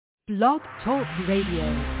Blog Talk Radio.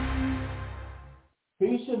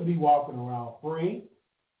 He shouldn't be walking around free.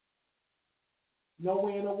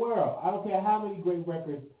 Nowhere in the world. I don't care how many great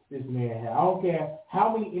records this man had. I don't care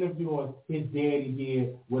how many interviews his daddy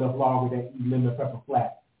did with a blogger that eat lemon pepper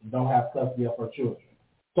flats and don't have custody of her children.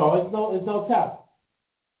 So it's no telling.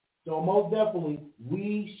 So most definitely,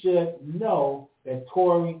 we should know that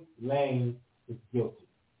Tory Lanez is guilty.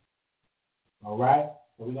 All right?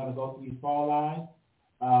 So we're going to go to these phone lines.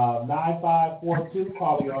 9542,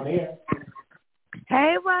 call you on air.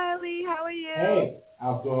 Hey, Wiley, how are you? Hey,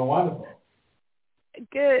 I'm doing wonderful.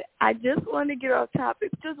 Good. I just want to get off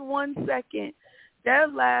topic just 1 second.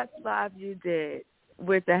 That last live you did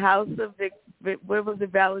with the House of what was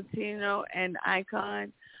it, Valentino and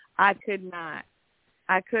Icon, I could not.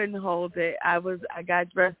 I couldn't hold it. I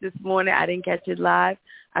got dressed this morning. I didn't catch it live.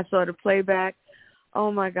 I saw the playback.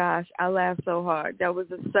 Oh my gosh, I laughed so hard. That was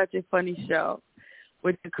such a funny show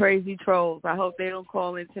with the crazy trolls. I hope they don't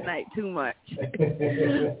call in tonight too much.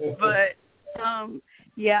 But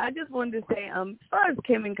yeah, I just wanted to say, as far as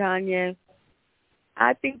Kim and Kanye,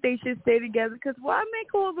 I think they should stay together because why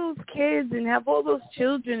make all those kids and have all those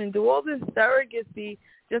children and do all this surrogacy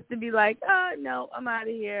just to be like, oh, no, I'm out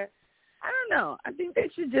of here. I don't know. I think they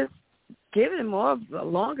should just give it more of a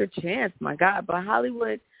longer chance, my God. But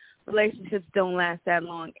Hollywood relationships don't last that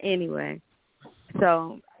long anyway.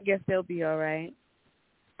 So I guess they'll be all right.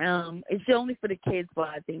 It's only for the kids, but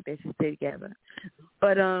I think they should stay together.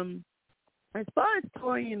 But as far as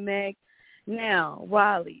Tory and Meg, now,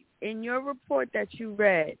 Wiley, in your report that you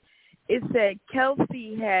read, it said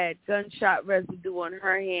Kelsey had gunshot residue on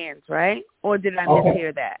her hands, right? Or did I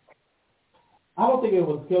mishear that? I don't think it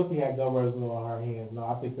was Kelsey had gun residue on her hands. No,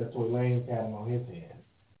 I think that Tory Lanez had them on his hands,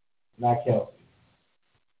 not Kelsey.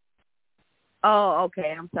 Oh,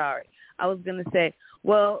 okay. I'm sorry. I was going to say,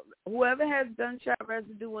 well, whoever has gunshot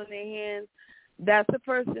residue on their hands, that's the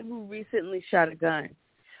person who recently shot a gun.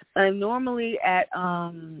 And normally at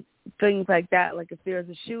things like that, like if there's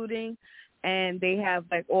a shooting and they have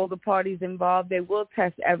like all the parties involved, they will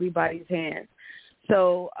test everybody's hands.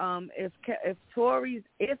 So if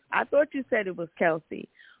I thought you said it was Kelsey,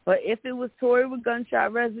 but if it was Tory with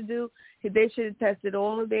gunshot residue, they should have tested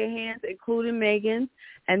all of their hands, including Megan's,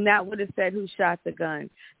 and that would have said who shot the gun.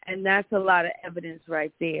 And that's a lot of evidence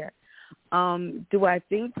right there. Do I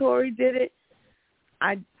think Tory did it?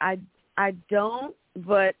 I don't,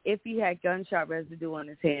 but if he had gunshot residue on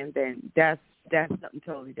his hand, then that's something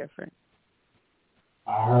totally different.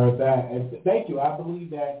 I heard that. And thank you. I believe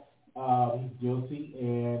that he's guilty,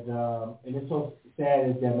 and it's so sad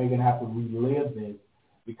is that Megan have to relive this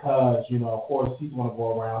because, of course, he's going to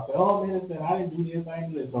go around and say, oh, man, listen, I didn't do this, I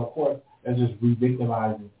didn't do this. So, of course, that's just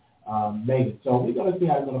re-victimizing Megan. So we're going to see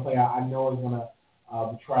how it's going to play out. I know it's going to,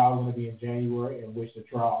 the trial is going to be in January, in which the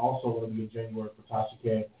trial also going to be in January for Tasha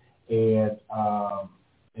K and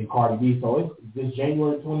Cardi B. So it's this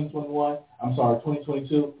January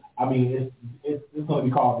 2022. I mean, it's going to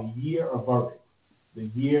be called the year of verdict,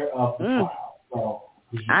 the year of the trial. So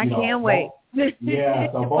I can't wait.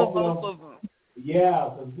 Yeah, so both of them. Yeah,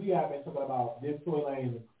 because we have been talking about this Tory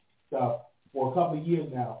Lanez stuff for a couple of years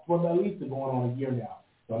now, for at least going on a year now.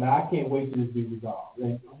 So now I can't wait till this be resolved.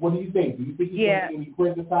 And what do you think? Do you think he's going to get any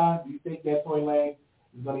prison time? Do you think that Tory Lanez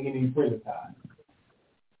is going to get any prison time?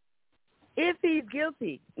 If he's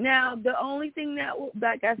guilty. Now, the only thing that,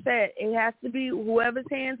 like I said, it has to be whoever's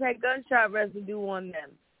hands had gunshot residue on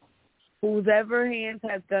them. Whoever hands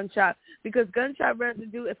has gunshot. Because gunshot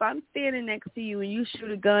residue, if I'm standing next to you and you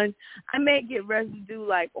shoot a gun, I may get residue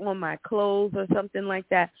like on my clothes or something like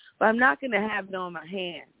that, but I'm not going to have it on my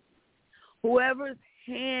hands. Whoever's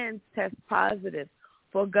hands test positive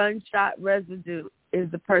for gunshot residue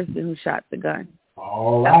is the person who shot the gun.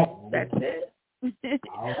 All right. That's it.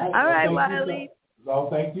 All right, Wiley. So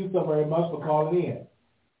thank you so very much for calling in.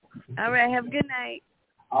 All right, have a good night.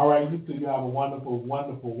 All right, you two, you have a wonderful,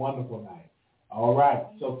 wonderful, wonderful night. All right,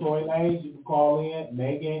 so Tory Lanez, you can call in.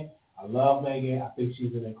 Megan, I love Megan. I think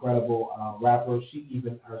she's an incredible rapper. She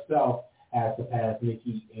even herself has to pass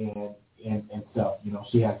Nicki and stuff.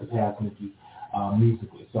 She has to pass Nicki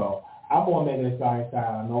musically. So I'm on Megan Thee Stallion's side.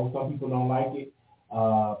 I know some people don't like it,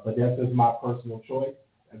 but that's just my personal choice.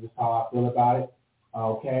 That's just how I feel about it.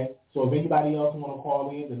 Okay, so if anybody else want to call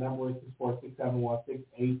in, the number is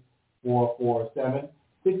 646-716-8447.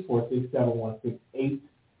 646-716-8447,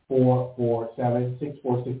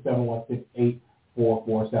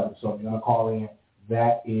 646-716-8447. So if you're going to call in,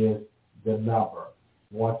 that is the number.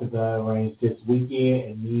 Want the gun range this weekend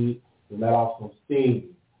and need to let off some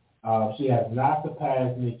steam. She has not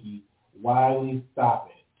surpassed Nicki. Wiley, stop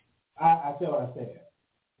it. I tell her I said,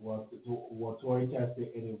 Well, Tori tested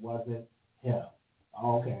and it wasn't him.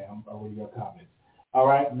 Okay, I'm reading your comments. All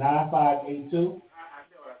right, 9582.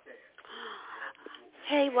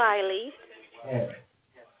 Hey, Wiley. Hey.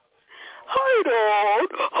 Hi, Dad.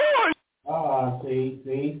 Hi. See.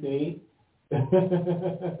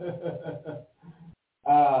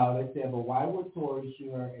 They said, but why would Tori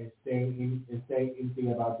shoot her and say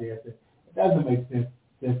anything about dancing? It doesn't make sense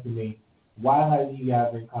to me. Why have you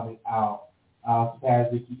guys been coming out surpass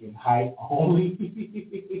Vicky in height only?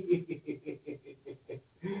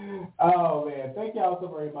 Oh man, thank y'all so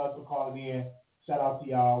very much for calling in. Shout out to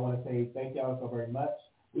y'all. I want to say thank y'all so very much.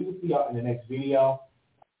 We will see y'all in the next video.